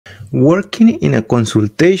Working in a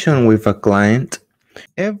consultation with a client,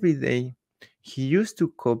 every day he used to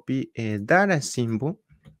copy a data symbol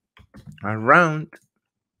around,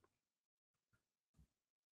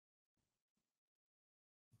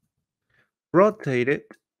 rotate it,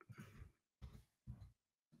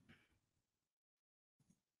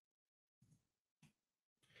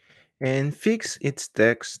 and fix its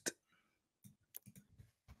text.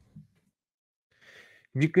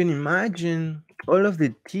 You can imagine all of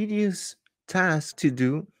the tedious tasks to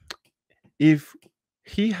do if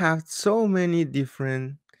he had so many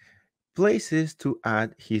different places to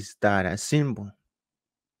add his data symbol.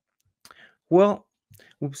 Well,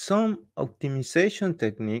 with some optimization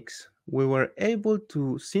techniques, we were able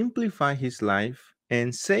to simplify his life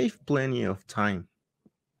and save plenty of time.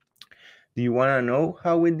 Do you want to know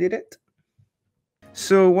how we did it?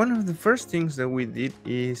 So, one of the first things that we did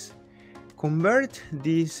is convert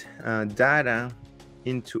this data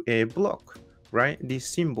into a block, right? This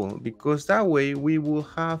symbol, because that way we will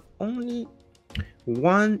have only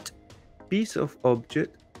one piece of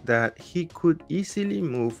object that he could easily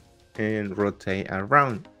move and rotate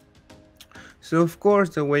around. So of course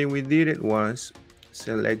the way we did it was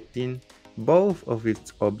selecting both of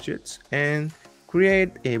its objects and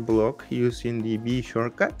create a block using the V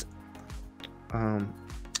shortcut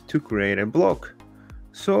to create a block.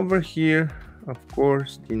 So over here, of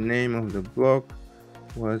course, the name of the block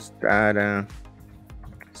was data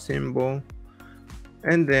symbol,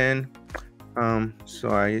 and then so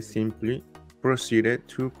I simply proceeded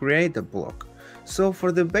to create the block. So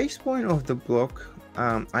for the base point of the block,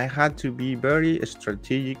 I had to be very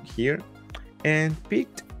strategic here and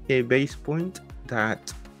picked a base point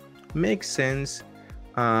that makes sense.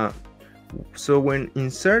 So when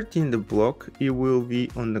inserting the block, it will be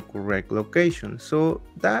on the correct location. So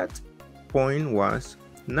that point was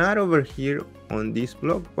not over here on this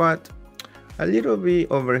block, but a little bit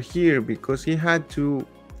over here, because he had to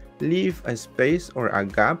leave a space or a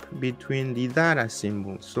gap between the data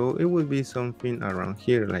symbol. So it would be something around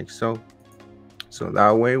here like so. So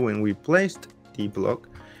that way when we placed the block,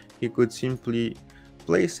 he could simply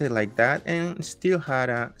place it like that and still had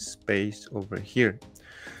a space over here.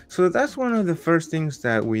 So that's one of the first things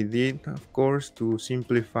that we did, of course, to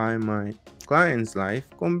simplify my client's life,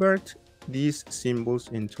 convert these symbols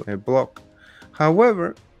into a block.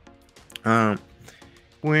 However,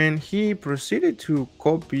 when he proceeded to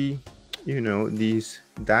copy, this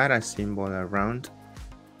data symbol around,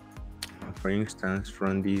 for instance,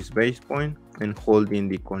 from this base point and holding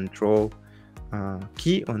the control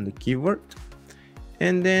key on the keyboard,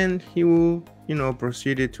 and then he will,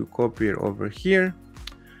 proceeded to copy it over here.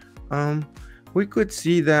 We could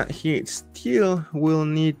see that he still will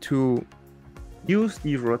need to use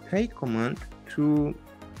the rotate command to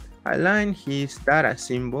align his data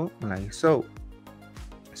symbol like so.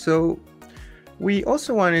 So we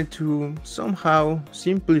also wanted to somehow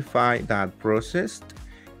simplify that process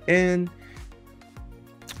and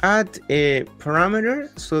add a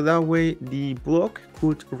parameter so that way the block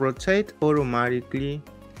could rotate automatically.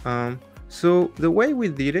 So the way we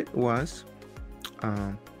did it was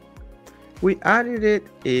we added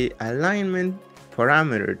a alignment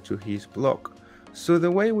parameter to his block. So the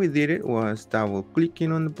way we did it was double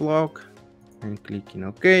clicking on the block and clicking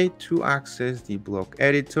OK to access the block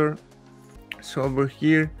editor. So over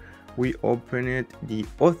here we opened the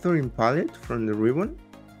authoring palette from the ribbon,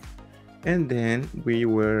 and then we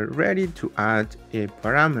were ready to add a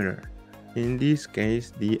parameter, in this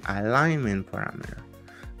case the alignment parameter.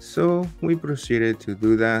 So we proceeded to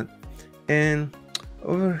do that, and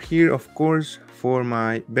over here, of course, for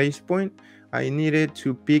my base point, I needed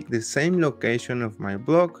to pick the same location of my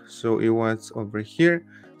block, so it was over here.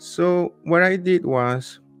 So what I did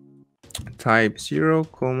was type 0,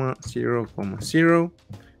 0, 0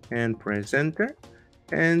 and press enter,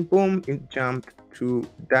 and boom, it jumped to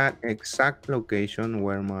that exact location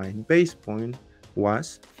where my base point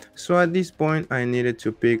was. So at this point I needed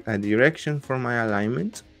to pick a direction for my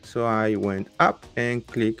alignment, so I went up and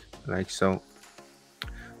clicked like so.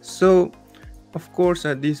 So of course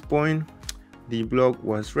at this point the block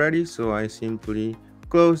was ready, so I simply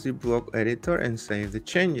closed the block editor and saved the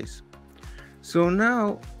changes. So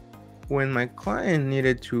now when my client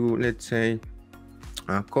needed to, let's say,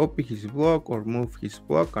 copy his block or move his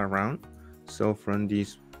block around, so from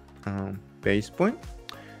this base point,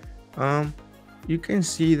 you can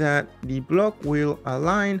see that the block will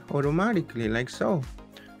align automatically like so.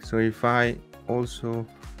 So if I also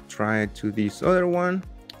try it to this other one,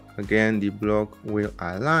 again the block will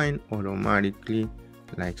align automatically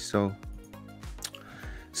like so.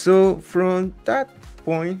 So from that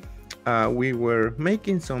point, we were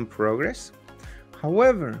making some progress.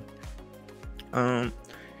 However,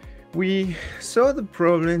 we saw the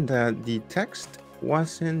problem that the text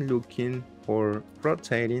wasn't looking or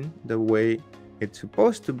rotating the way it's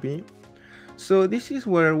supposed to be. So this is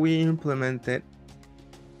where we implemented,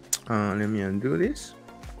 let me undo this,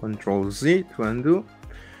 Control Z to undo,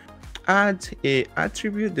 add a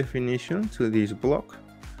attribute definition to this block.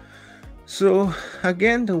 So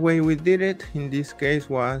again, the way we did it in this case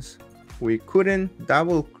was we couldn't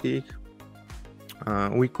double click,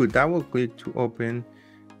 we could double click to open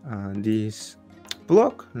this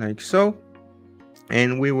block like so,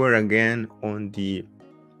 and we were again on the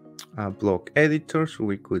block editor, so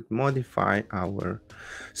we could modify our.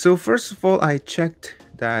 So first of all, I checked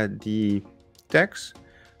that the text,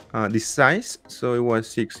 the size, so it was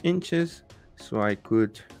 6 inches, so I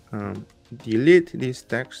could delete this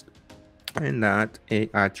text and add a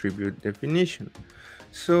attribute definition.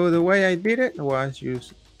 So the way I did it was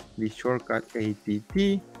use the shortcut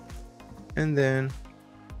ATT, and then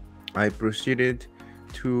I proceeded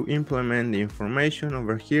to implement the information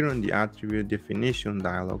over here on the attribute definition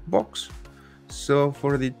dialog box. So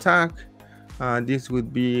for the tag, this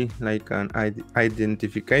would be like an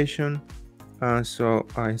identification. So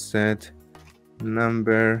I said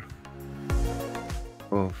number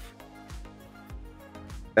of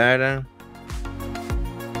data,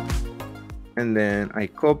 and then I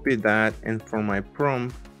copied that, and for my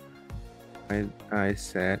prompt I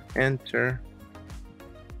said enter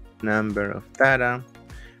number of data.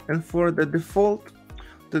 And for the default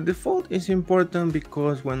is important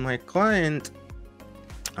because when my client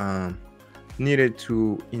needed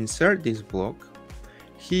to insert this block,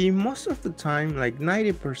 he most of the time, like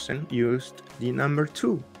 90%, used the number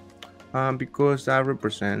 2 because that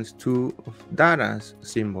represents 2 of data's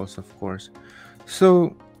symbols, of course.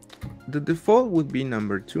 So the default would be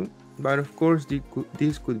number 2, but of course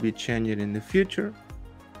this could be changed in the future.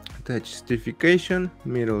 The justification,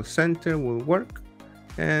 middle center will work,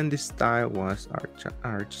 and the style was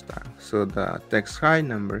arch style. So the text height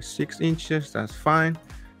number 6 inches, that's fine,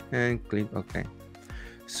 and click OK.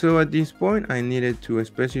 So at this point I needed to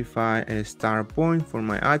specify a start point for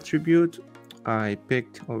my attribute. I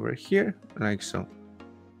picked over here like so.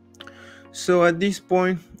 So at this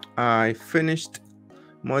point I finished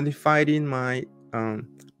modifying my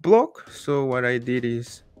block. So what I did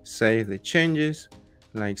is save the changes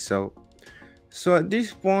like so. So at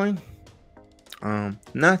this point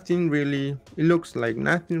nothing really, it looks like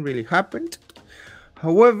nothing really happened.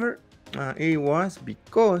 However, it was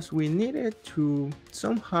because we needed to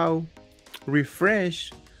somehow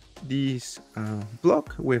refresh this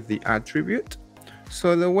block with the attribute.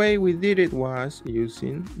 So the way we did it was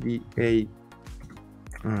using the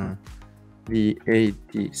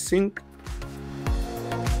AT sync.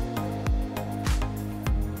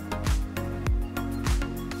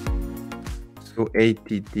 So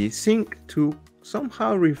ATT sync to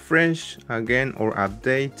somehow refresh again or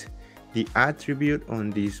update the attribute on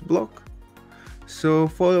this block. So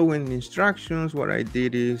following the instructions, what I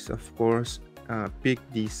did is, of course, pick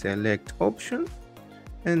the select option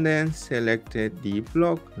and then selected the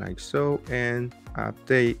block like so, and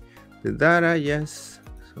update the data, yes,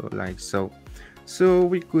 so like so. So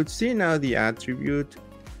we could see now the attribute,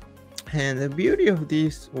 and the beauty of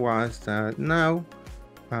this was that now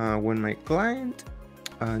when my client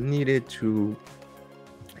needed to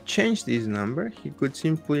change this number, he could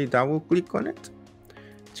simply double click on it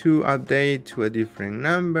to update to a different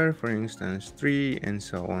number, for instance 3, and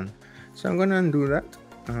so on. So I'm gonna undo that.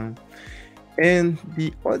 And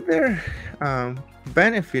the other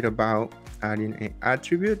benefit about adding an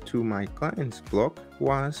attribute to my client's block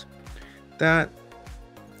was that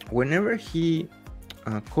whenever he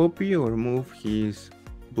copy or move his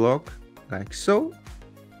block like so,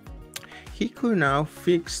 he could now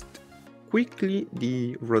fix quickly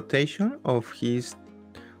the rotation of his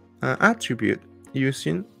attribute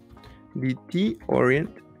using the T-orient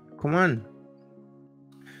command.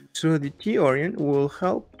 So the T-orient will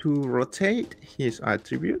help to rotate his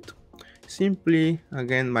attribute simply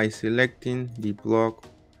again by selecting the block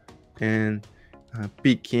and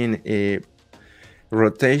picking a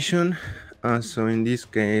rotation. So in this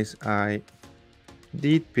case I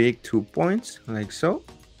did pick 2 points like so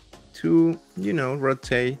to, you know,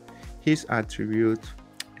 rotate his attribute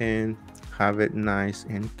and have it nice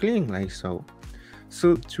and clean like so.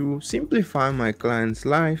 So to simplify my client's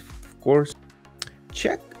life, of course,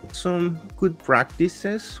 check some good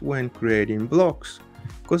practices when creating blocks,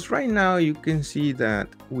 because right now you can see that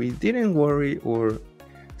we didn't worry or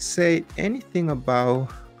say anything about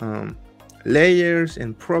layers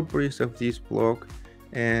and properties of this block,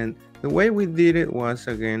 and The way we did it was,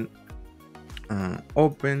 again,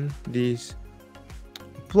 open this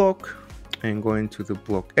block and go into the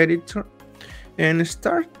block editor and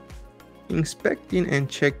start inspecting and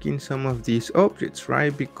checking some of these objects,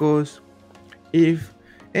 right? Because if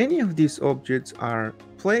any of these objects are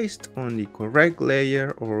placed on the correct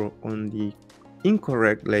layer or on the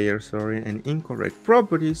incorrect layer, and incorrect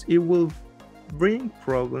properties, it will bring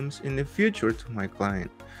problems in the future to my client.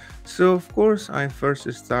 So of course I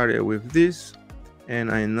first started with this, and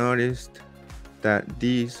I noticed that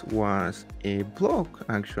this was a block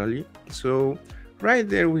actually. So right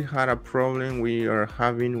there we had a problem. We are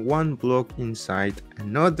having one block inside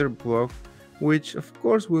another block, which of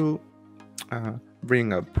course will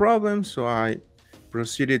bring up problems. So I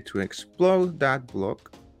proceeded to explode that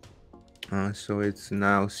block. So it's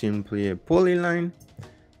now simply a polyline.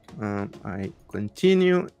 I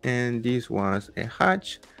continue, and this was a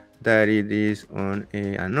hatch that it is on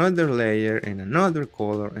another layer and another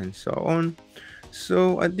color and so on.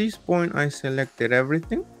 So at this point I selected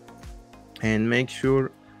everything and make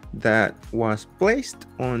sure that was placed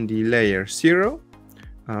on the layer 0,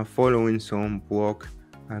 following some block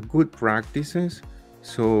good practices.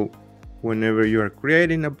 So whenever you are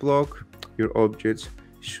creating a block, your objects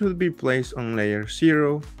should be placed on layer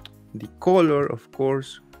 0. The color, of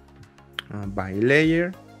course, by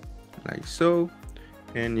layer, like so.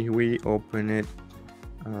 And if we open it,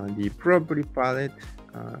 the property palette,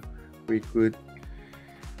 we could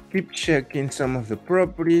keep checking some of the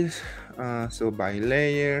properties. So by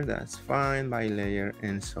layer, that's fine, by layer,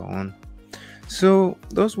 and so on. So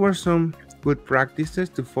those were some good practices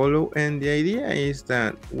to follow, and the idea is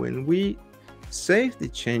that when we save the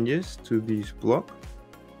changes to this block,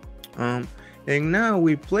 and now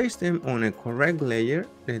we place them on a correct layer.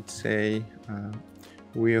 Let's say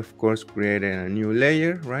we of course created a new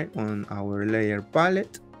layer, right, on our layer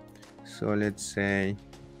palette. So let's say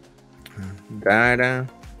data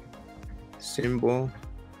symbol,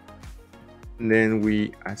 then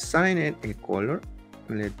we assign it a color.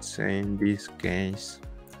 Let's say in this case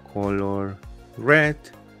color red,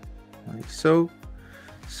 like so.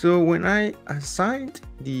 So when I assigned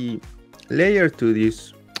the layer to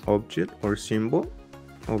this object or symbol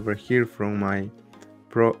over here from my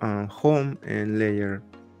home and layer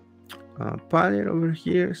palette over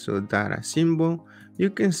here, so data symbol, you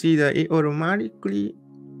can see that it automatically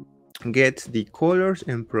gets the colors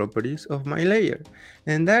and properties of my layer.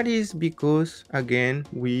 And that is because, again,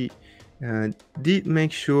 we did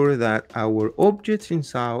make sure that our objects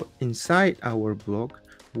inside our block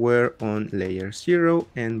were on layer 0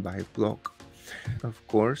 and by block. Of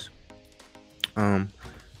course,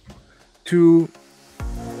 to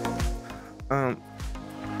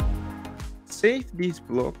save this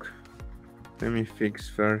block, let me fix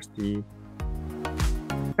first the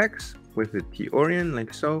text with the T-orient,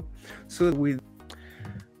 like so. So we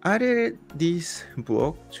added this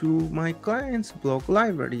block to my client's block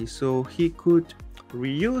library, so he could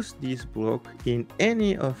reuse this block in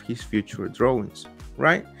any of his future drawings,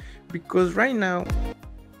 right? Because right now,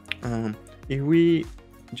 if we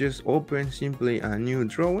just open simply a new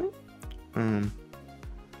drawing,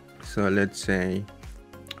 so let's say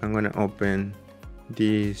I'm gonna open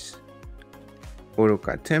this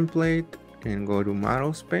AutoCAD template and go to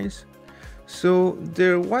model space. So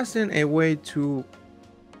there wasn't a way to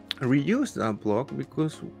reuse that block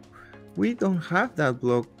because we don't have that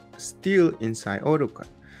block still inside AutoCAD.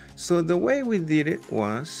 So the way we did it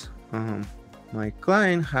was, my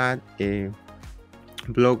client had a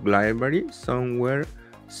block library somewhere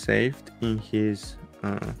saved in his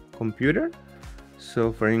computer.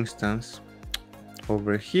 So for instance,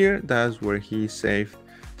 over here, that's where he saved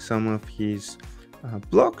some of his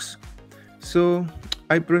blocks. So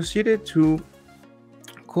I proceeded to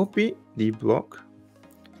copy the block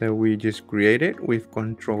that we just created with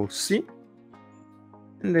Control-C,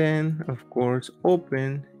 and then of course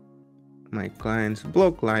open my client's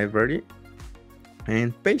block library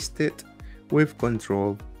and paste it with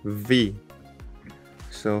Control-V.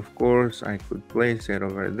 So of course I could place it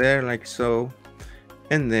over there like so,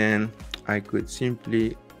 and then I could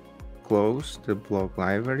simply close the block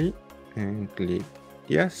library and click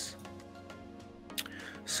yes.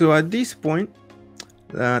 So at this point,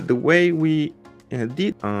 the way we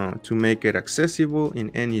did to make it accessible in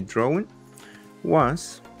any drawing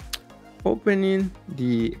was opening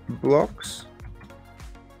the blocks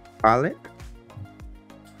palette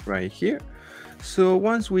right here. So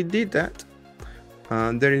once we did that,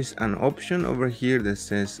 there is an option over here that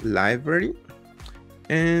says library,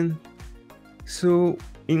 and so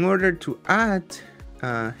in order to add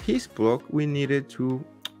his block, we needed to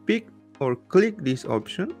pick or click this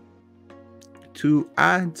option to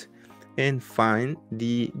add and find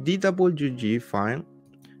the DWG file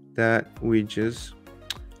that we just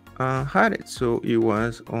had it. So it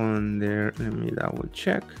was on there. Let me double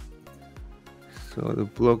check. So the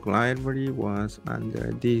block library was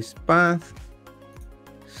under this path.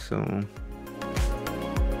 So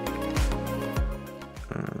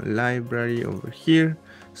library over here.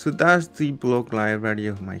 So that's the block library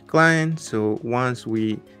of my client. So once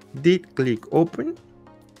we did click open,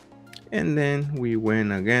 and then we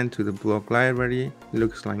went again to the block library,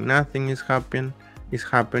 looks like nothing is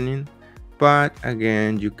happening, but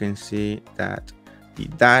again you can see that the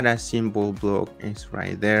data symbol block is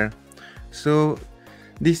right there. So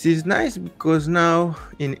this is nice because now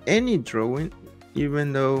in any drawing,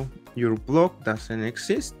 even though your block doesn't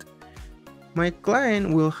exist, my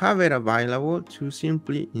client will have it available to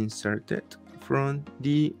simply insert it from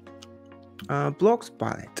the blocks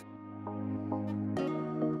palette.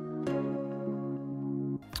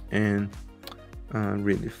 And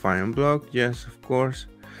redefine block, yes, of course.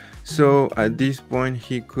 So at this point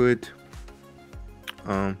he could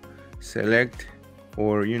select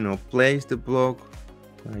or place the block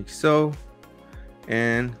like so.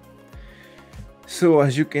 And so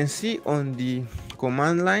as you can see on the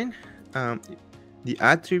command line, the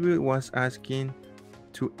attribute was asking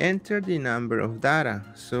to enter the number of data.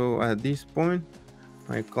 So at this point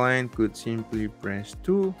my client could simply press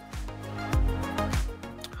 2.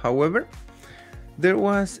 However, there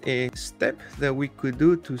was a step that we could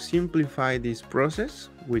do to simplify this process,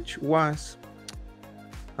 which was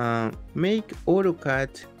make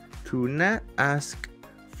AutoCAD to not ask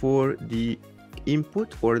for the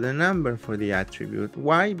input or the number for the attribute.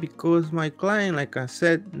 Why? Because my client, like I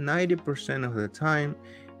said, 90% of the time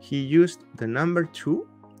he used the number 2.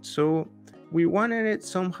 So we wanted it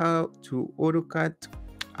somehow to AutoCAD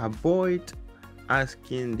avoid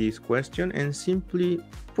asking this question and simply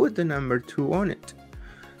put the number 2 on it.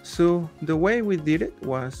 So the way we did it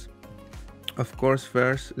was, of course,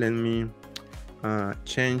 first let me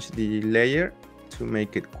change the layer to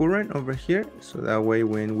make it current over here, so that way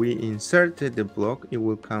when we inserted the block it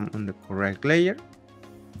will come on the correct layer.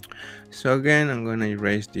 So again, I'm gonna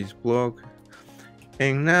erase this block,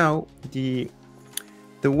 and now the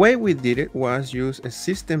way we did it was use a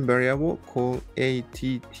system variable called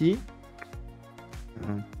ATT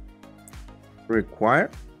require.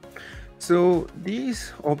 So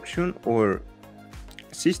this option or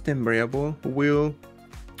system variable will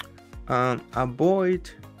avoid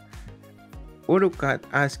AutoCAD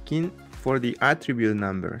asking for the attribute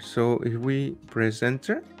number. So if we press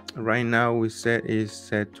enter, right now we set is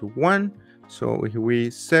set to 1. So if we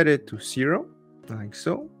set it to 0 like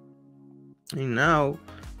so, and now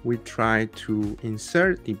we try to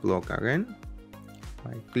insert the block again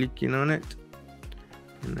by clicking on it,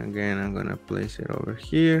 and again I'm gonna place it over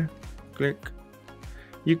here, click.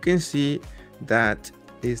 You can see that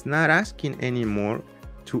it's not asking anymore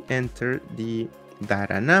to enter the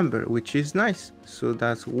data number, which is nice. So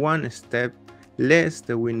that's one step less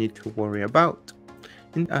that we need to worry about.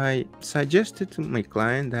 And I suggested to my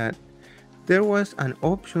client that there was an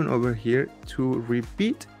option over here to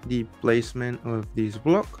repeat the placement of this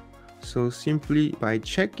block. So simply by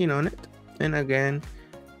checking on it and again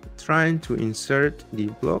trying to insert the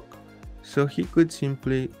block, so he could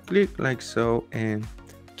simply click like so and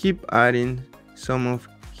keep adding some of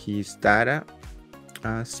his data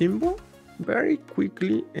symbol very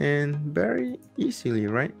quickly and very easily,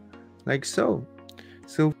 right? Like so.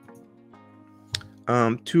 So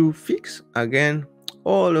to fix again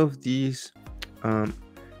all of these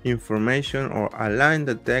information or align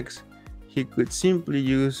the text, he could simply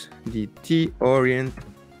use the T-orient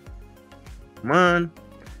command,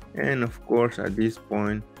 and of course at this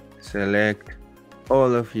point select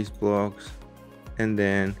all of his blocks and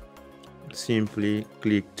then simply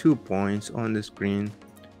click 2 points on the screen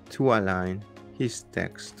to align his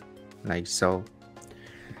text like so.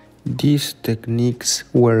 These techniques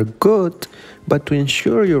were good, but to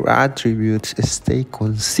ensure your attributes stay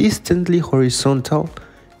consistently horizontal,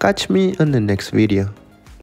 catch me on the next video.